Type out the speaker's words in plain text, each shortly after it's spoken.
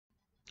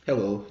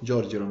Hello,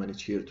 Georgi Romanic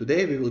here.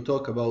 Today we will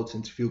talk about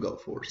centrifugal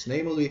force.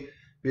 Namely,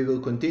 we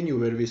will continue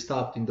where we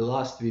stopped in the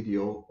last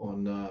video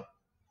on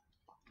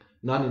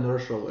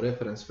non-inertial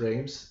reference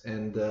frames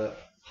and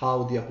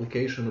how the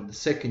application of the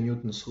second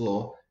Newton's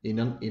law in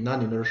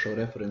non-inertial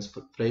reference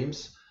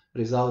frames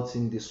results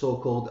in the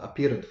so-called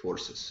apparent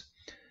forces.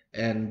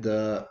 And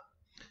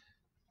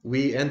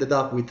we ended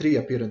up with three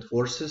apparent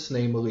forces,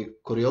 namely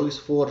Coriolis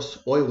force,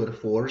 Euler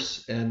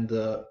force, and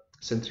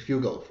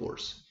centrifugal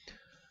force.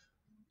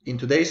 In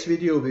today's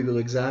video, we will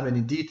examine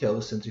in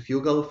detail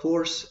centrifugal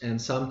force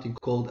and something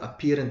called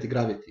apparent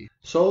gravity.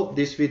 So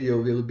this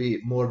video will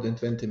be more than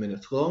 20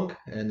 minutes long,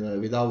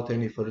 and without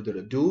any further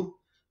ado,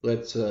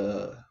 let's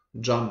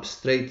jump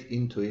straight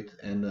into it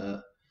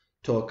and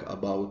talk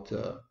about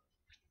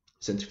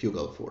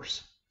centrifugal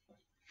force.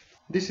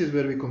 This is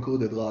where we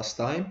concluded last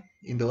time.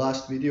 In the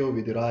last video,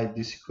 we derived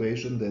this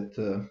equation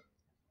that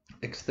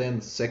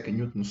extends second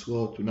Newton's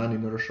law to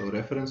non-inertial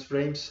reference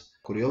frames,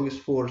 Coriolis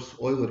force,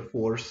 Euler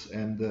force,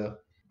 and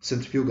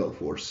centrifugal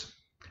force.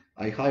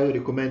 I highly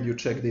recommend you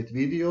check that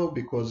video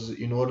because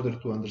in order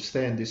to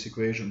understand this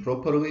equation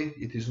properly,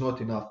 it is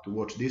not enough to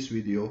watch this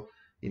video.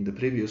 In the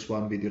previous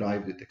one, we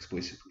derived it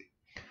explicitly.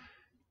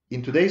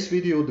 In today's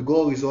video, the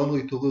goal is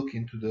only to look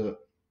into the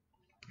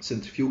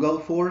centrifugal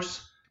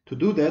force. To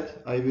do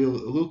that, I will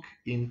look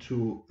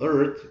into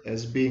Earth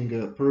as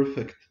being a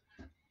perfect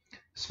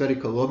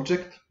spherical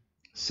object.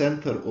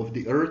 Center of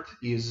the Earth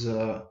is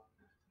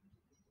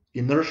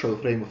inertial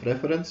frame of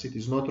reference. It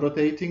is not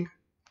rotating.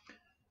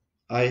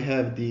 I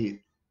have the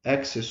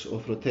axis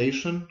of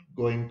rotation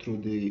going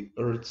through the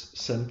Earth's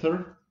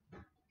center,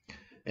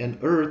 and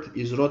Earth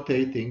is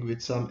rotating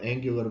with some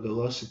angular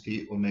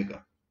velocity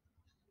omega.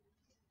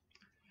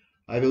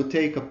 I will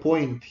take a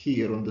point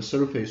here on the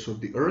surface of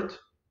the Earth.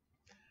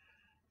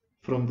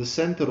 From the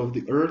center of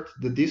the Earth,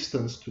 the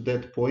distance to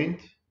that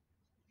point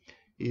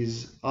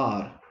is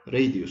r,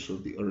 radius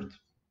of the Earth.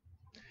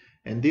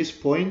 And this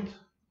point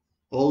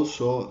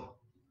also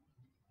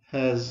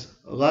has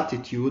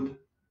latitude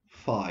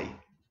phi.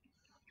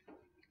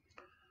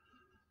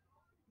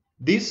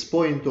 This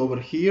point over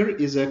here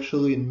is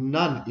actually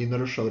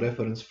non-inertial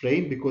reference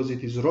frame because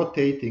it is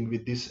rotating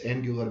with this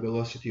angular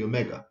velocity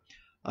omega.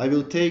 I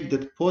will take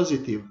that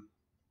positive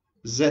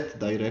z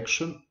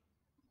direction,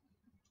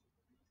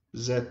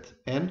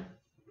 zn.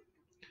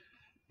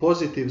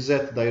 Positive z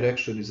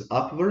direction is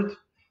upward.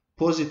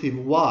 Positive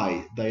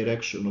y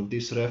direction of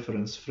this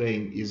reference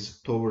frame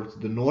is towards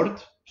the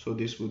north, so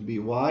this would be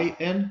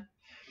yn,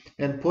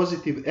 and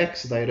positive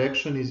x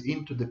direction is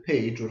into the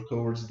page or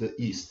towards the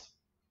east.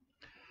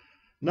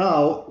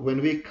 Now, when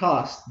we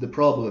cast the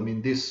problem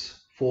in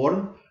this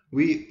form,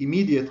 we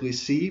immediately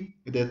see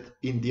that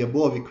in the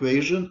above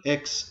equation,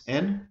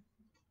 xn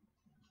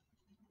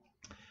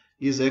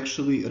is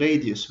actually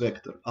radius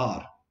vector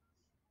r.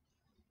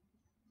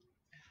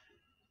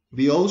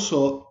 We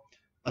also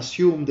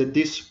assume that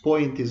this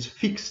point is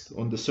fixed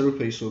on the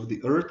surface of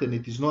the Earth and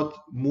it is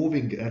not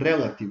moving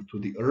relative to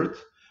the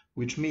Earth,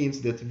 which means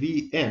that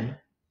Vn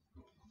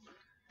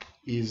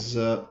is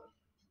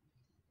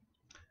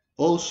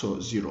also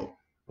 0.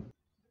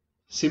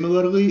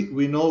 Similarly,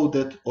 we know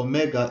that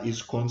omega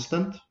is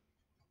constant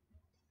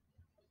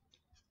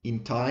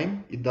in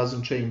time. It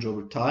doesn't change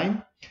over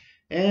time.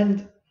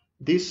 And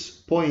this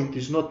point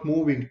is not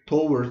moving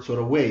towards or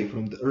away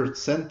from the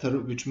Earth's center,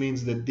 which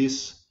means that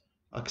this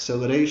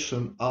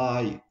acceleration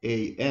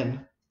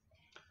IAN,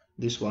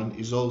 this one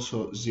is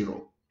also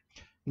 0.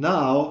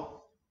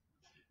 Now,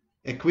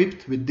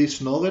 equipped with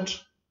this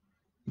knowledge,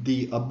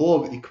 the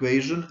above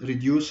equation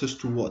reduces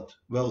to what?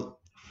 Well,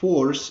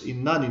 force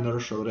in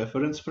non-inertial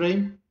reference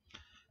frame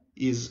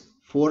is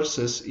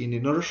forces in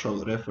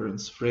inertial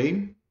reference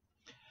frame.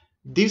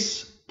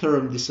 This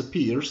term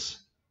disappears.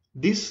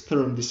 This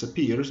term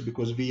disappears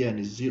because Vn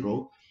is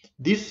 0.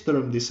 This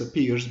term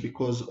disappears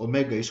because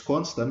omega is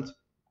constant.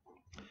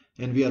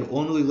 And we are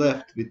only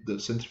left with the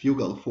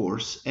centrifugal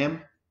force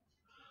m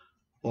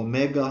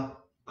omega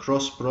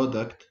cross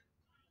product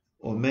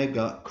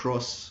omega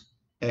cross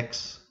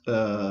x,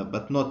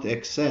 but not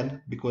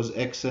xn because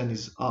xn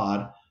is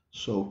r,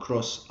 so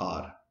cross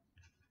r.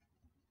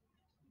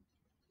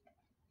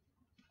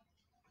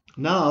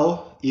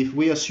 Now, if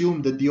we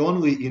assume that the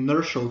only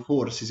inertial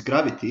force is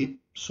gravity,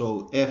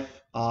 so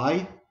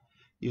Fi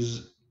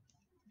is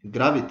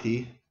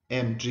gravity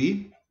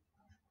mg.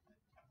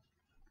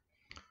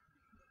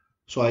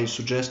 So I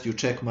suggest you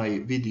check my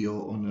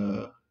video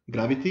on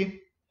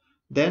gravity.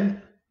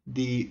 Then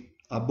the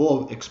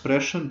above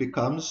expression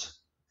becomes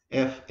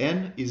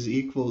Fn is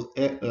equal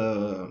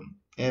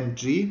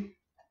mg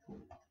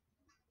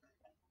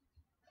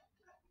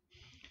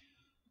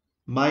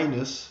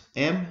minus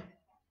m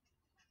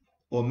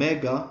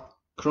omega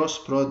cross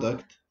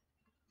product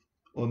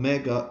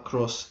omega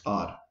cross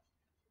r.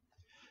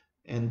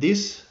 And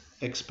this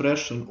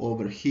expression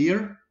over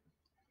here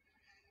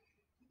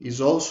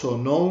is also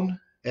known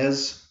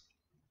as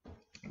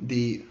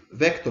the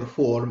vector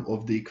form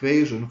of the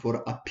equation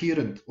for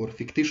apparent or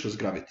fictitious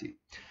gravity.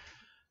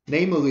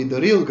 Namely,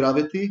 the real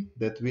gravity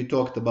that we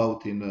talked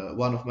about in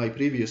one of my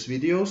previous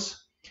videos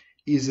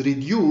is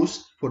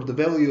reduced for the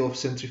value of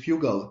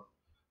centrifugal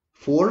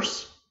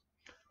force.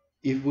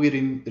 If we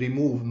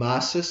remove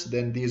masses,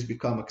 then these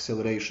become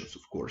accelerations,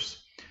 of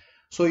course.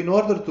 So in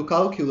order to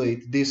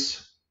calculate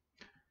this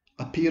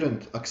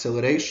apparent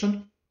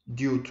acceleration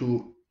due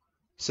to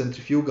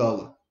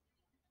centrifugal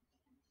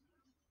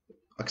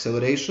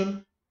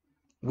acceleration,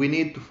 we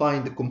need to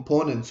find the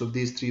components of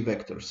these three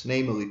vectors,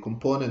 namely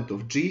components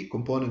of g,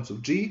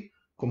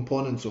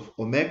 components of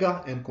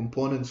omega, and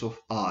components of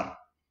r.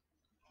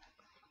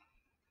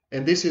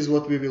 And this is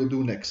what we will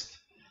do next.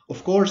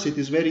 Of course, it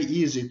is very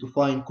easy to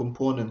find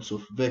components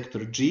of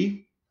vector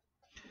g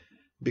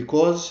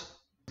because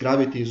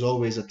gravity is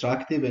always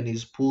attractive and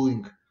is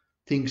pulling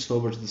things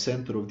towards the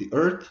center of the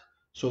Earth.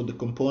 So the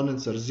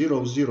components are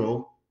 0,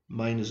 0,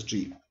 minus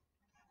g.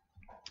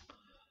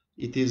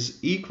 It is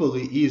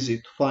equally easy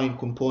to find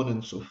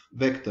components of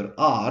vector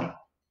r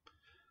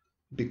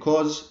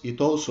because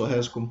it also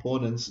has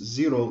components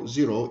 0,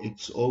 0.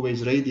 It's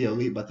always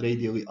radially, but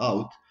radially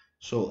out.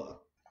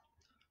 So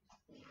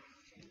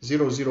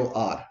 0, 0,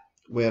 r,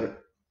 where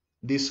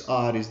this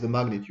r is the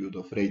magnitude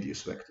of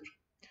radius vector.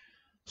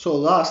 So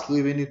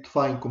lastly, we need to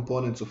find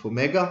components of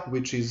omega,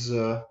 which is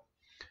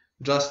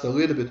just a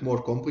little bit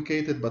more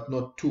complicated, but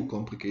not too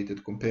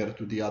complicated compared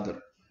to the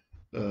other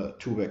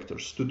two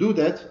vectors. To do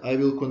that, I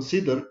will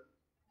consider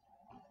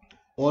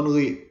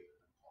only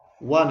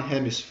one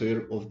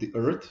hemisphere of the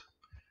Earth.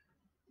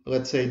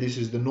 Let's say this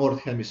is the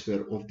north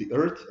hemisphere of the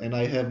Earth, and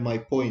I have my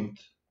point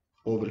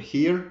over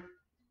here.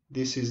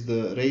 This is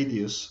the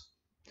radius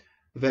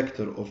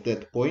vector of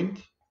that point,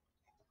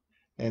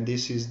 and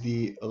this is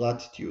the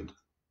latitude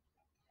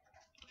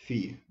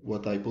phi,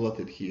 what I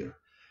plotted here.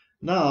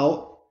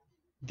 Now,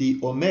 the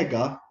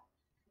omega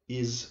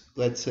is,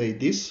 let's say,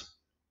 this.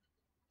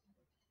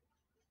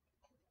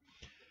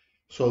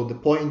 So the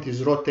point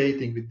is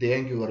rotating with the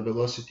angular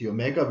velocity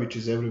omega, which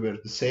is everywhere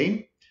the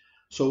same.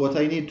 So what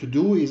I need to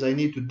do is I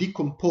need to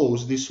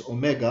decompose this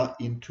omega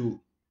into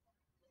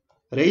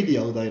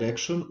radial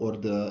direction, or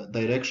the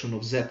direction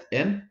of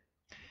Zn,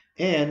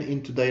 and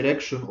into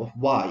direction of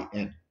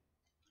Yn.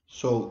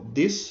 So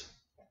this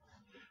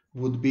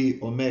would be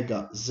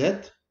omega z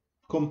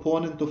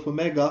component of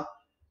omega,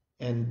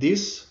 and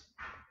this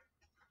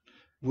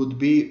would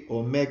be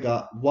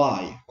omega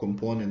y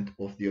component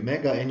of the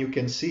omega, and you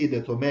can see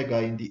that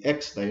omega in the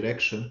x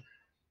direction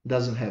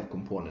doesn't have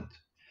component.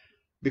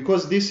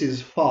 Because this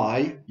is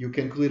phi, you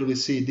can clearly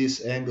see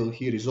this angle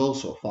here is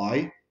also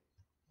phi,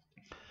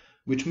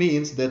 which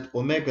means that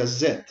omega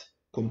z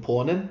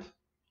component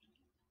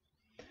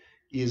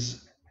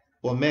is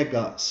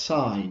omega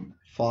sine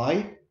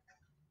phi,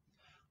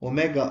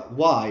 omega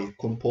y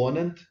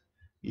component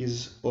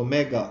is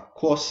omega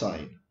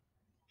cosine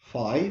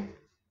phi,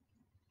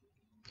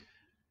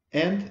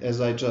 and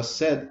as I just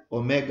said,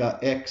 omega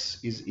x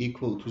is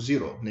equal to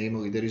 0,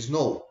 namely there is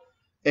no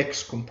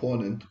x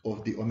component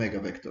of the omega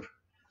vector.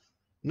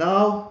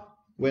 Now,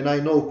 when I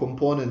know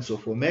components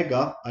of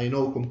omega, I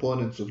know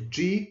components of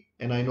g,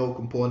 and I know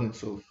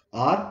components of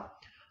r,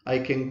 I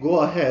can go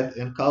ahead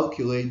and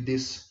calculate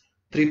this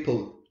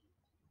triple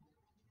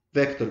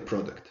vector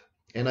product.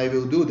 And I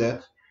will do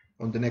that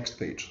on the next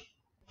page.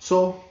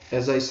 So,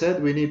 as I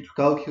said, we need to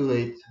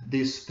calculate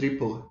this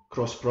triple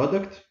cross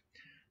product.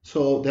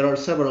 So there are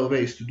several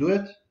ways to do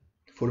it.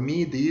 For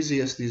me, the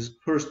easiest is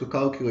first to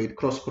calculate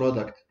cross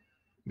product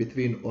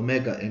between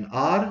omega and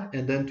r,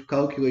 and then to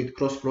calculate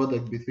cross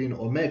product between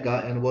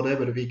omega and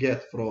whatever we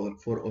get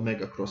for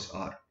omega cross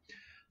r.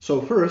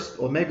 So first,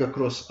 omega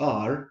cross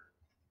r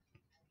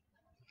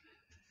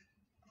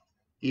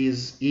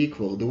is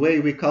equal. The way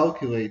we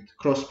calculate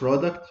cross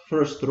product,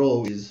 first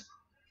row is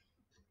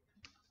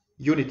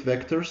unit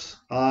vectors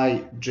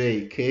I,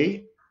 j,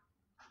 k.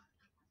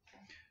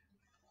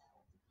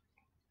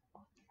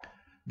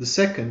 The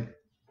second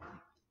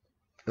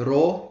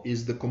row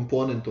is the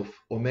component of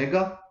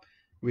omega,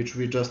 which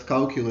we just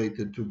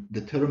calculated to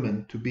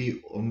determine to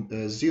be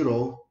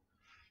 0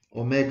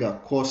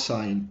 omega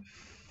cosine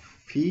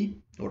phi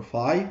or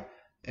phi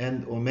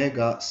and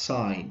omega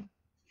sine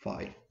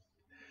phi.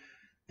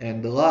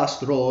 And the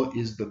last row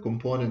is the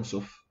components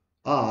of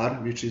r,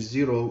 which is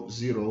 0,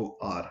 0,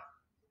 r.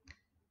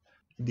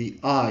 The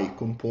I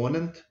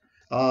component,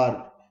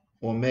 r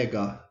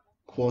omega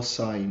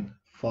cosine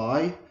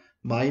phi,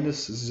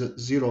 minus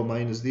 0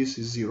 minus this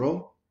is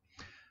 0.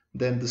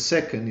 Then the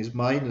second is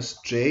minus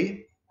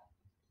j.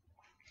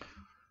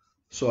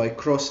 So I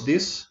cross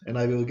this and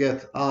I will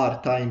get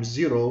r times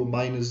 0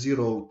 minus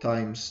 0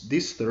 times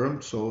this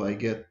term. So I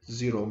get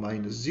 0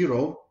 minus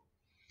 0.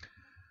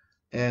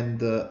 And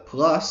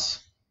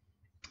plus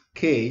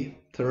k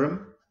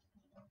term,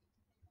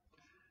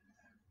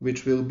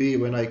 which will be,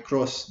 when I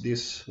cross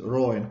this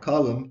row and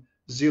column,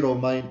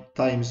 0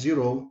 times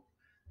 0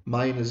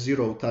 minus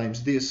 0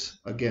 times this,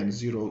 again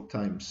 0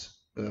 times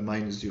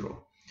minus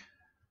 0.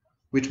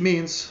 Which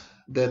means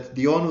that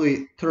the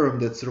only term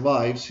that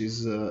survives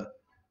is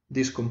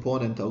this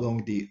component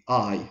along the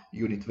I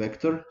unit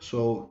vector.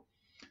 So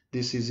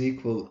this is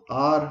equal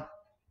r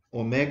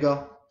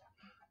omega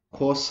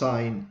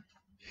cosine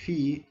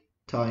phi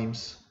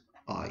times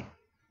I.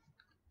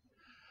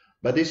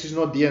 But this is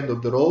not the end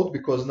of the road,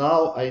 because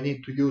now I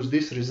need to use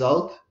this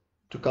result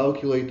to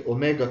calculate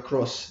omega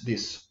cross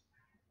this.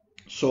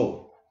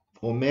 So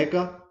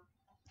omega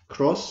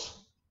cross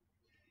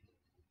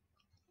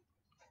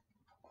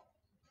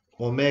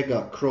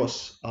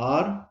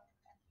R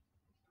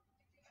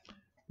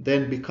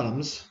then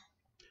becomes,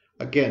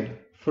 again,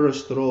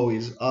 first row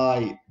is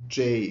I,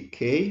 j,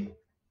 k.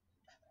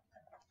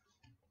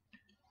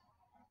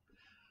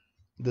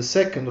 The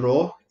second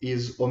row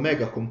is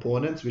omega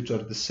components, which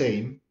are the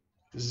same,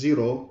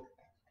 0,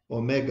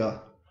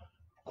 omega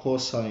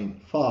cosine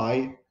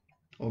phi,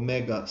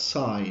 omega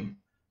sine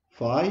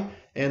phi.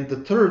 And the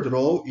third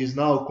row is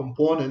now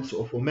components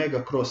of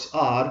omega cross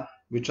R,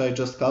 which I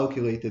just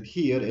calculated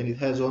here, and it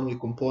has only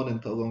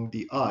component along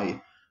the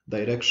I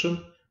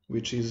direction,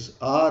 which is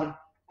R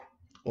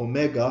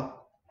omega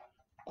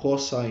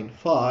cosine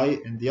phi,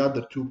 and the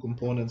other two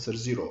components are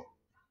 0.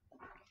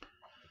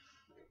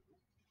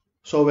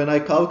 So when I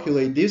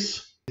calculate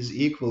this, is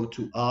equal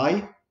to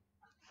I,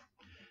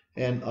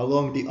 and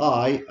along the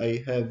I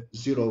have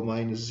 0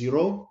 minus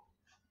 0,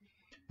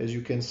 as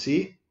you can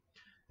see.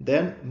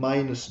 Then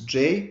minus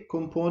j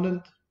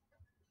component.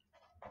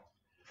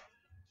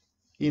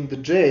 In the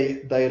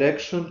j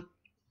direction,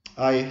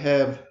 I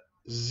have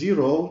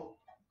 0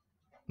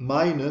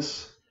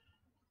 minus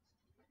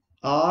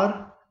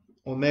r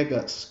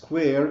omega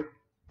squared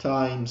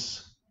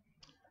times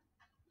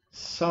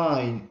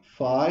sine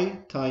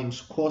phi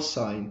times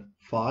cosine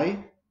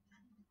phi.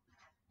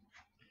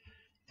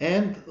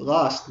 And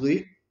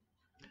lastly,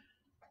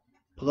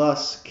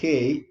 plus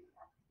k.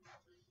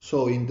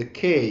 So in the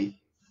k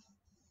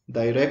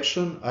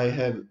direction, I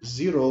have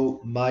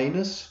 0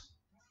 minus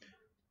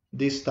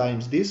this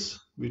times this,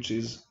 which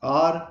is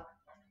r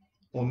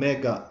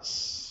omega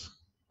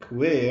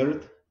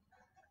squared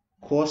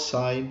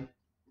cosine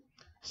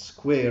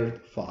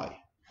squared phi.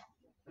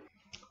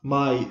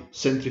 My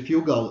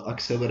centrifugal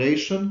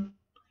acceleration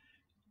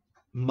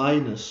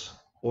minus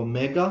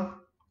omega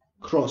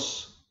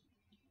cross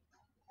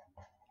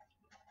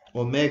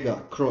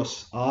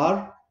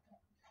R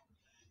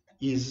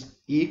is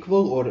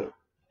equal, or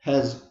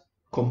has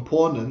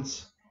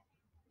components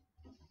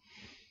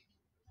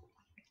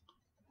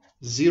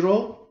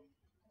 0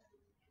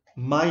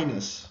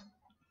 minus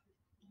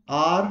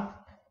r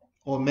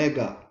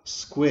omega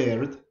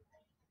squared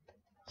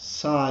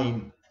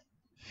sine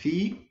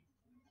phi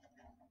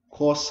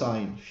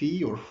cosine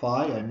phi or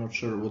phi, I'm not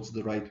sure what's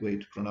the right way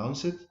to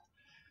pronounce it,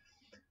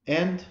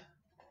 and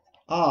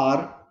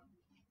r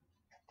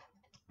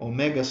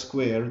omega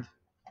squared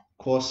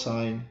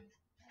cosine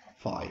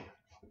phi.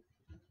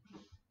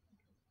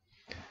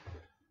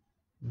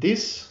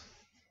 This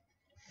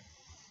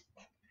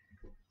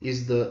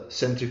is the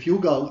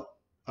centrifugal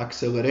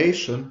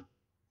acceleration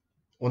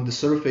on the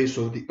surface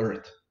of the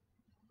Earth.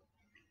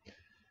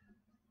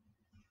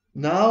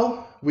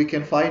 Now we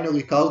can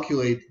finally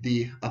calculate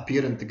the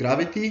apparent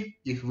gravity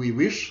if we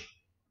wish,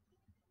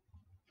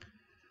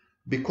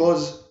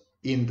 because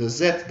in the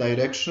z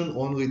direction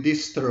only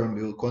this term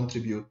will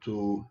contribute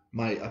to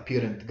my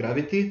apparent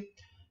gravity,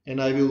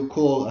 and I will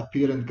call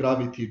apparent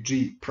gravity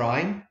G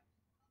prime.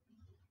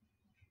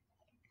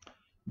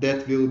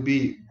 That will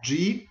be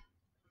G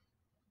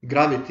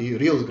gravity,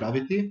 real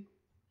gravity,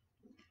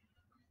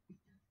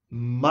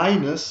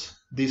 minus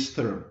this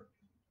term,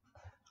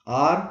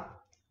 R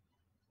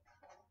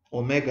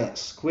omega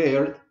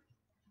squared,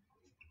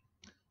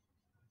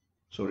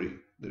 sorry,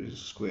 there is a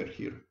square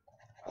here,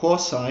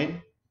 cosine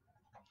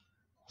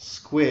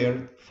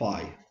squared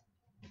phi.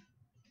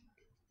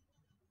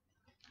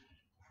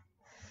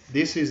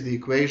 This is the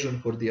equation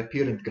for the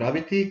apparent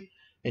gravity,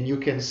 and you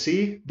can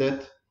see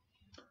that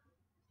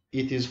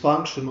it is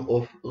function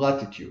of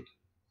latitude.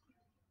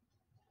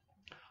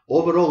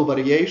 Overall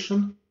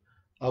variation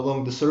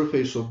along the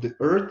surface of the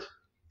Earth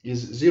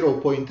is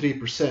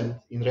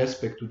 0.3% in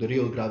respect to the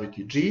real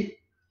gravity G.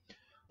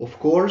 Of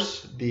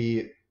course,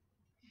 the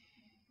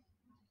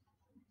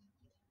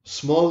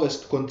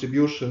smallest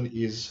contribution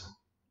is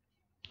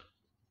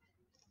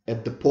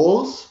at the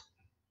poles,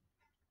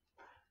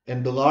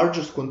 and the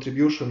largest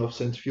contribution of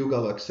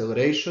centrifugal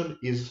acceleration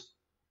is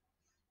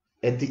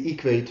at the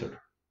equator.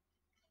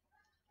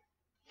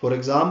 For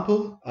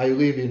example, I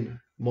live in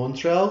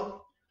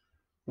Montreal,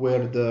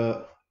 where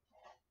the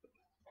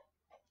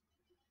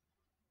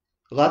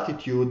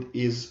latitude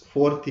is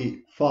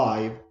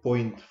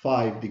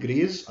 45.5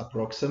 degrees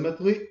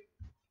approximately,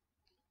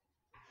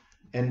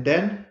 and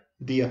then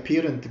the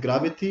apparent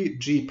gravity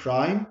G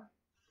prime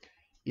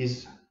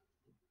is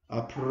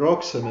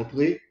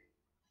approximately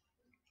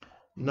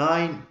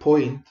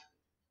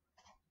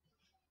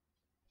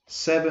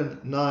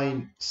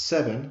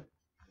 9.797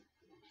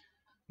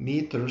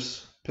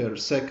 meters per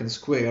second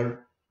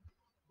square,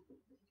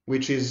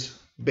 which is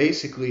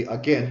basically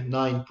again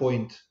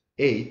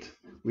 9.8,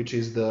 which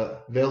is the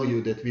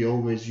value that we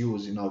always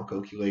use in our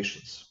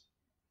calculations.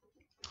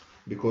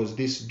 Because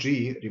this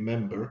G,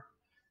 remember,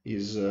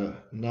 is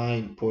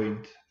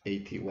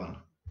 9.81,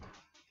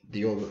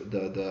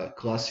 the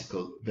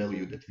classical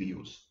value that we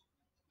use.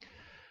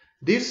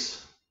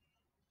 This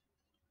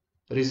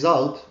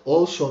result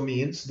also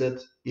means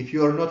that if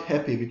you are not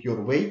happy with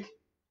your weight,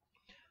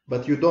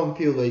 but you don't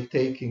feel like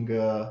taking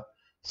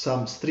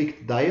some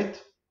strict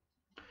diet,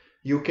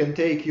 you can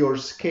take your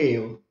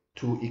scale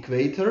to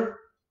equator,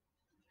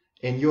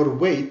 and your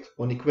weight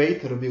on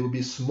equator will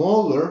be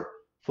smaller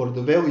for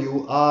the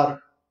value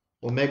r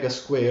omega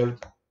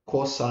squared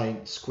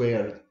cosine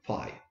squared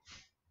phi.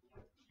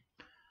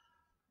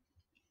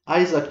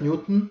 Isaac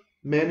Newton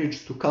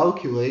managed to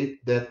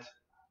calculate that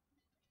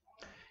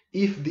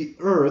if the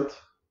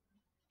Earth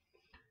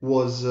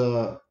was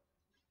a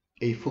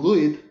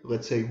fluid,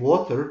 let's say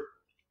water,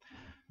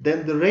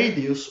 then the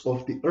radius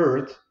of the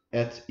Earth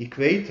at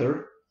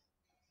equator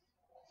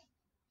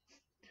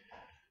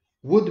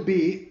would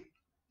be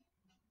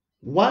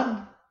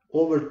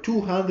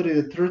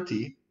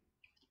 1/230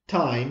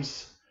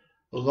 times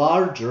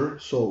larger,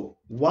 so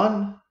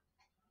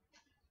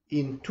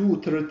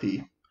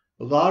 1/230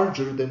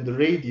 larger than the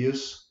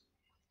radius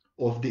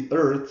of the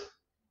Earth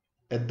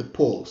at the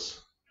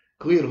poles.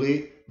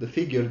 Clearly, the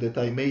figure that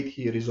I made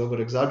here is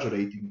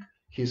over-exaggerating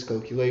his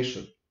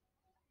calculation.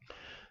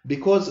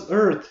 Because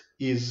Earth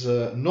is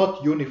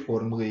not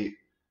uniformly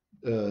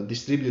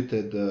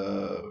distributed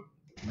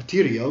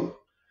material,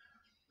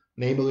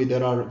 namely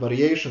there are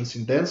variations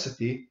in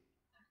density,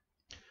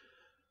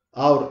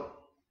 our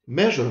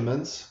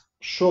measurements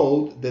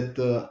showed that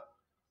the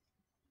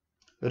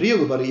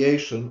real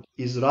variation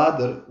is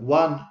rather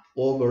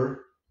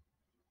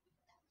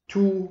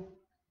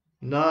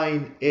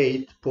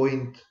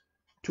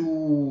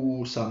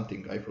 1/298.2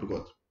 something, I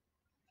forgot.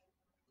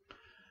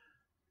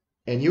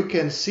 And you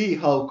can see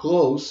how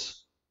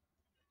close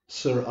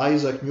Sir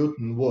Isaac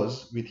Newton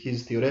was with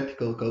his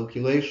theoretical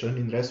calculation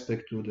in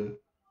respect to the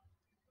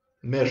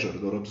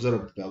measured or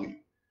observed value.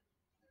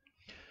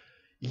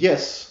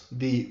 Yes,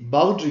 the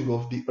bulging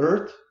of the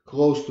Earth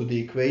close to the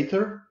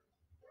equator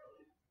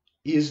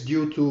is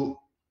due to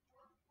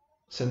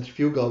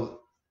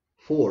centrifugal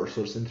force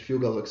or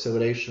centrifugal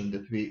acceleration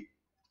that we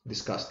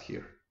discussed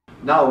here.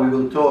 Now we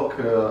will talk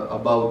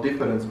about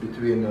difference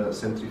between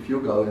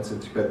centrifugal and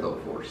centripetal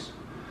force.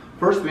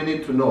 First, we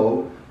need to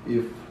know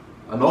if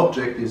an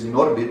object is in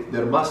orbit,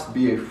 there must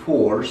be a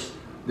force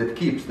that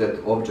keeps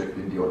that object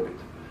in the orbit.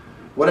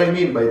 What I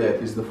mean by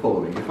that is the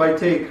following. If I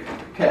take a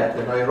cat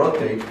and I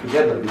rotate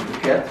together with the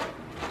cat,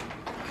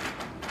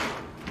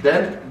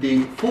 then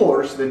the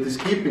force that is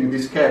keeping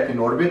this cat in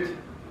orbit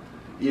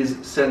is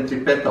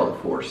centripetal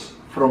force.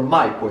 From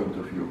my point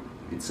of view,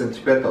 it's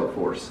centripetal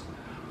force.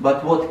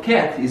 But what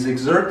cat is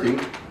exerting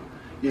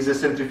is a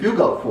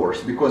centrifugal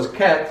force, because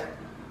cat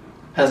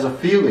has a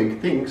feeling,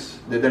 thinks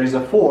that there is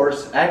a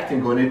force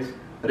acting on it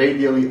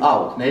radially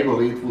out,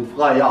 namely it would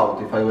fly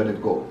out if I let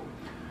it go.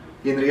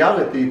 In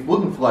reality, it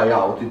wouldn't fly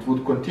out, it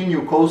would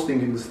continue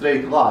coasting in the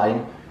straight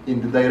line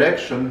in the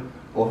direction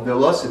of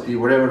velocity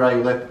wherever I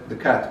let the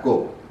cat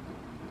go,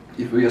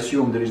 if we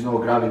assume there is no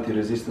gravity,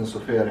 resistance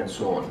of air, and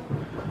so on.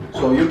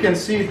 So you can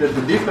see that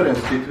the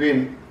difference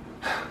between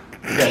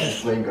the cat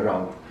is playing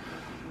around.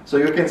 So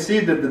you can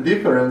see that the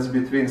difference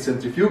between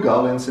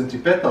centrifugal and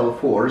centripetal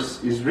force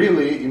is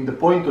really in the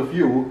point of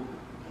view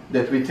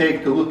that we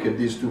take to look at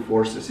these two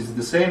forces. It's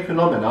the same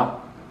phenomena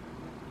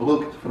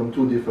looked from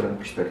two different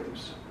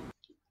perspectives.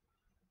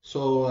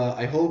 So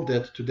I hope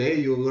that today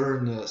you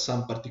learn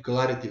some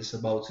particularities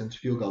about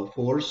centrifugal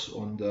force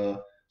on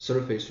the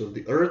surface of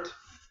the Earth,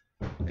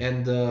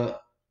 and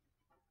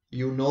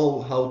you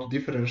know how to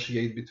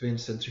differentiate between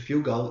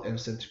centrifugal and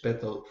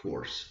centripetal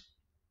force.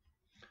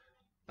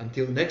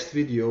 Until next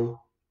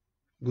video,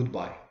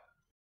 goodbye.